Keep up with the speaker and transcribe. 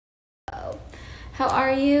How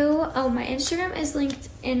are you? Oh, my Instagram is linked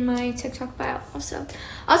in my TikTok bio also.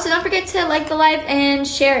 Also, don't forget to like the live and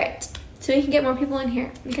share it so we can get more people in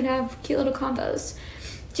here. We can have cute little combos.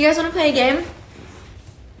 Do you guys want to play a game?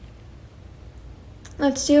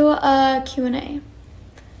 Let's do a Q&A.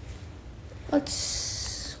 Let's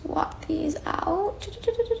swap these out.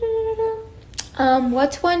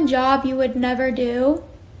 What's one job you would never do?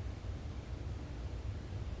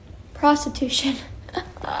 Prostitution.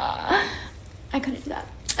 I couldn't do that.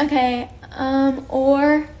 Okay,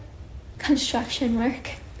 or construction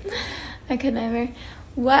work. I could never.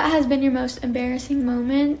 What has been your most embarrassing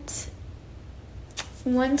moment?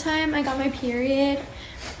 One time I got my period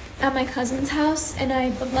at my cousin's house and I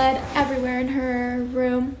bled everywhere in her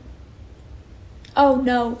room. Oh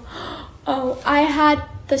no. Oh, I had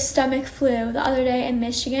the stomach flu the other day in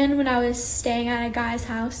Michigan when I was staying at a guy's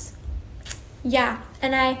house. Yeah,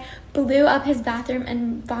 and I blew up his bathroom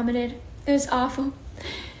and vomited. It was awful.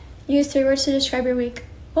 Use 3 words to describe your week.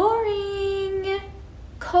 Boring.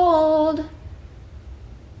 Cold.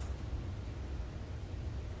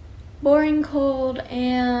 Boring, cold,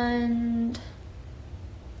 and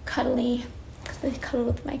cuddly. Because I cuddle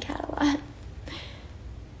with my cat a lot.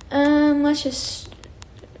 Let's just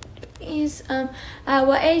do these.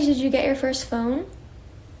 What age did you get your first phone?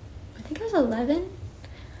 I think I was 11.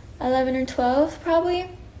 11 or 12, probably.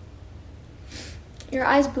 Your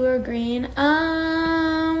eyes blue or green?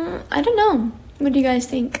 I don't know. What do you guys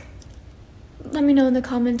think? Let me know in the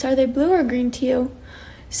comments. Are they blue or green to you?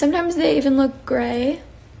 Sometimes they even look gray.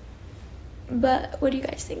 But what do you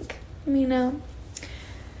guys think? Let me know.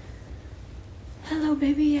 Hello,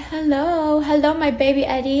 baby. Hello. Hello, my baby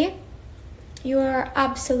Eddie. You are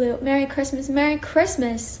absolute. Merry Christmas. Merry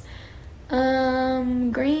Christmas.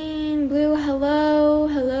 Green, blue, hello,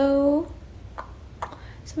 hello.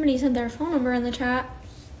 Somebody sent their phone number in the chat.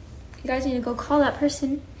 You guys need to go call that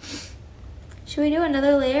person. Should we do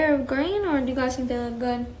another layer of green, or do you guys think they look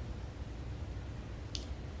good?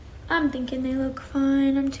 I'm thinking they look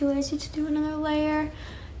fine. I'm too lazy to do another layer.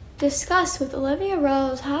 Discuss with Olivia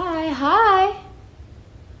Rose. Hi, hi.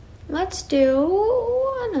 Let's do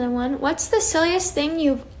another one. What's the silliest thing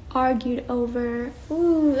you've argued over?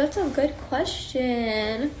 Ooh, that's a good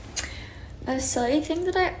question. A silly thing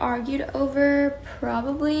that I argued over,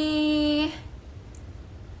 probably,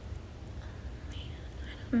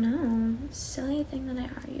 I don't know. Silly thing that I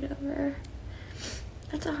argued over.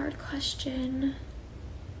 That's a hard question.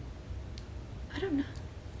 I don't know.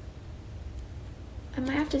 I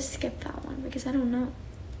might have to skip that one because I don't know.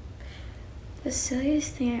 The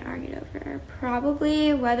silliest thing I argued over,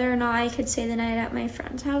 probably whether or not I could stay the night at my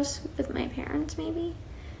friend's house with my parents, maybe.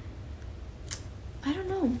 I don't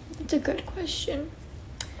know. It's a good question.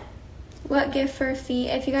 What gift for feet?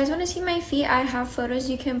 If you guys want to see my feet, I have photos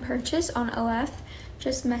you can purchase on OF.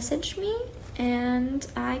 Just message me and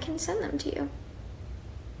I can send them to you.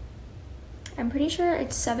 I'm pretty sure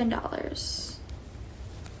it's $7.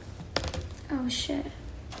 Oh shit.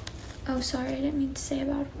 Oh, sorry, I didn't mean to say a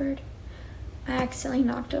bad word. I accidentally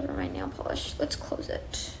knocked over my nail polish. Let's close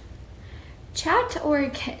it. Chat or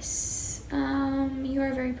kiss? You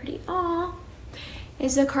are very pretty. Aw.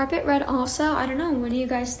 Is the carpet red also? I don't know. What do you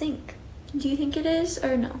guys think? Do you think it is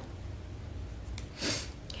or no?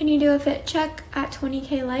 Can you do a fit check at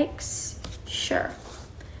 20K likes? Sure.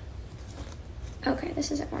 Okay, this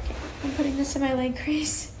isn't working. I'm putting this in my leg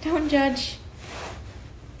crease. Don't judge.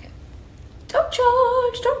 Don't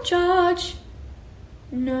judge. Don't judge.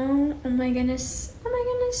 No. Oh my goodness. Oh my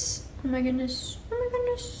goodness. Oh my goodness. Oh my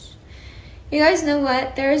goodness. You guys know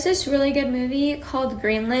what? There is this really good movie called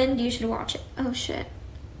Greenland. You should watch it. Oh shit.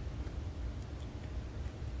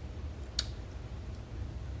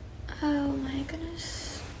 Oh my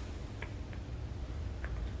goodness.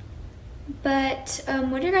 But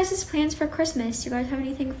what are your guys' plans for Christmas? Do you guys have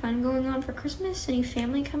anything fun going on for Christmas? Any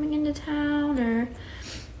family coming into town or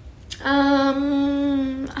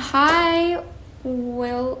hi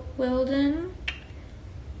Wilden.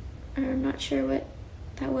 I'm not sure what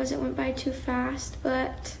that was. It went by too fast,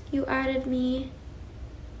 but you added me.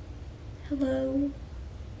 Hello.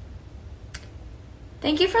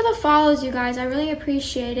 Thank you for the follows, you guys. I really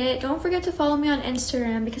appreciate it. Don't forget to follow me on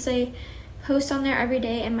Instagram because I post on there every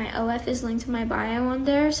day and my OF is linked to my bio on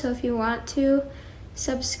there. So if you want to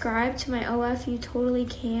subscribe to my OF, you totally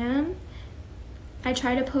can. I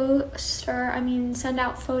try to post or send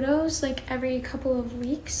out photos like every couple of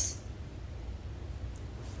weeks.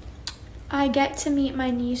 I get to meet my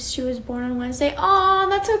niece. She was born on Wednesday. Aw,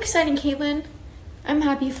 that's so exciting, Caitlin. I'm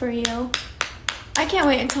happy for you. I can't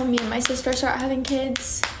wait until me and my sister start having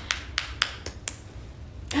kids.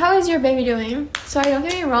 How is your baby doing? Sorry, don't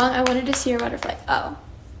get me wrong. I wanted to see your butterfly. Oh,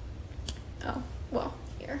 well,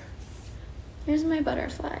 here's my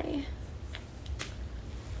butterfly.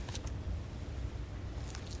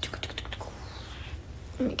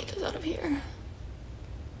 Let me get this out of here.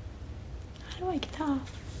 How do I get that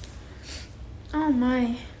off? Oh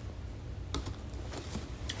my.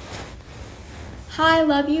 Hi,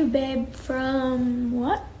 love you, babe. From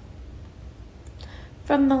what?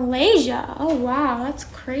 From Malaysia. Oh wow, that's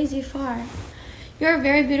crazy far. You're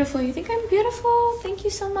very beautiful. You think I'm beautiful? Thank you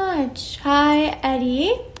so much. Hi,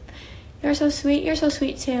 Eddie. You're so sweet. You're so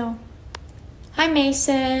sweet too. Hi,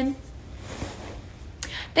 Mason.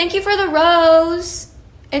 Thank you for the rose.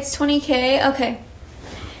 It's 20K. Okay.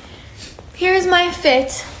 Here's my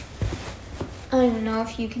fit. I don't even know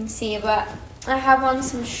if you can see, but I have on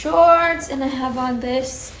some shorts and I have on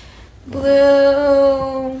this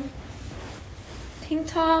blue pink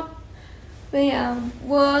top. But yeah,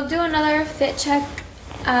 we'll do another fit check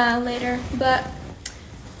later. But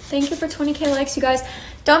thank you for 20K likes, you guys.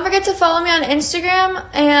 Don't forget to follow me on Instagram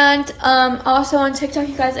and also on TikTok,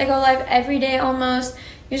 you guys. I go live every day almost.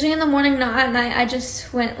 Usually in the morning, not at night. I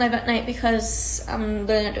just went live at night because I'm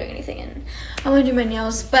really not doing anything and I want to do my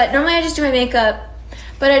nails. But normally I just do my makeup,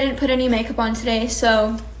 but I didn't put any makeup on today,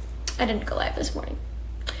 so I didn't go live this morning.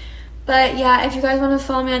 But yeah, if you guys want to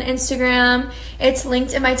follow me on Instagram, it's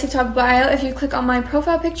linked in my TikTok bio. If you click on my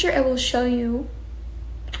profile picture, it will show you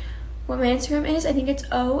what my Instagram is. I think it's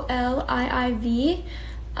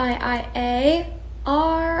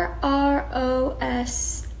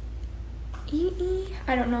OLIIVIIARROSEE.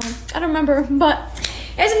 I don't know. I don't remember, but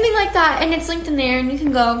it's something like that, and it's linked in there, and you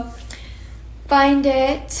can go find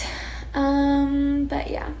it. But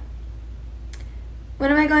yeah.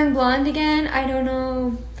 When am I going blonde again? I don't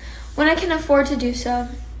know. When I can afford to do so.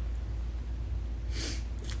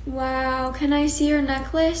 Wow, can I see your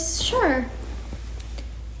necklace? Sure.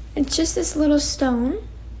 It's just this little stone.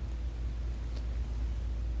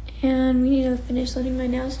 And we need to finish letting my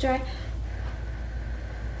nails dry.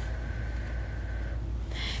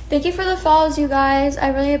 Thank you for the follows, you guys. I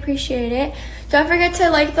really appreciate it. Don't forget to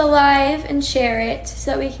like the live and share it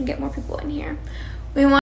so that we can get more people in here.